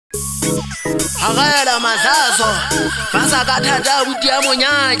Agala mazazo basa ka thata butia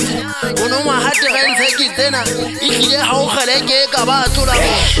monyaki ono ngwa hate ga ntse ke tsena ihile ha o kgeleke ka ba tsola mo.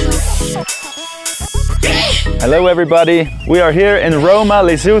 Hello everybody, we are here in Roma,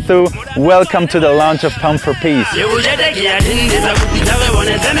 Lesotho. Welcome to the launch of Pump for Peace.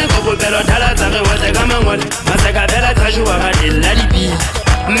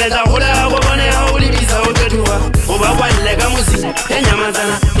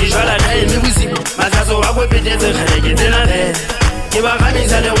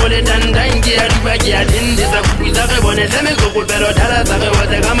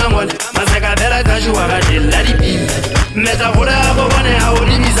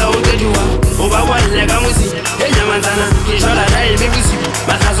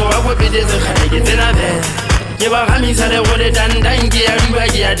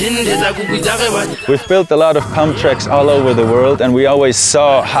 We've built a lot of pump tracks all over the world, and we always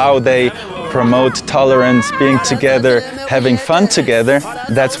saw how they promote tolerance, being together, having fun together.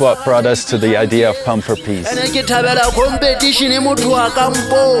 That's what brought us to the idea of Pump for Peace.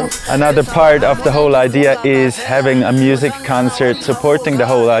 Another part of the whole idea is having a music concert supporting the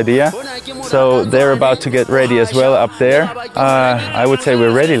whole idea. So they're about to get ready as well up there. I would say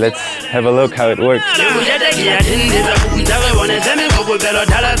we're ready. Let's have a look how it works.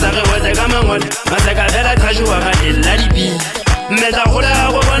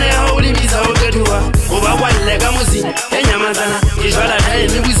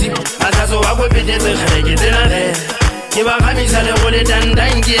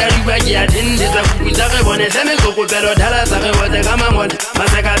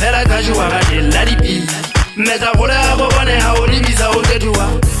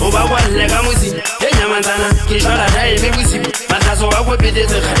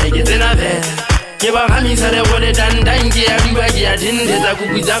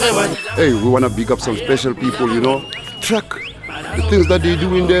 Hey, we want to big up some special people, you know. Track the things that they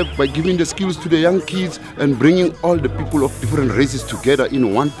do in there by giving the skills to the young kids and bringing all the people of different races together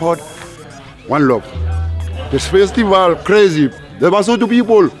in one pot, one love. This festival, crazy. The Lesotho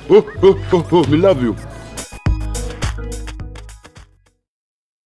people, we love you.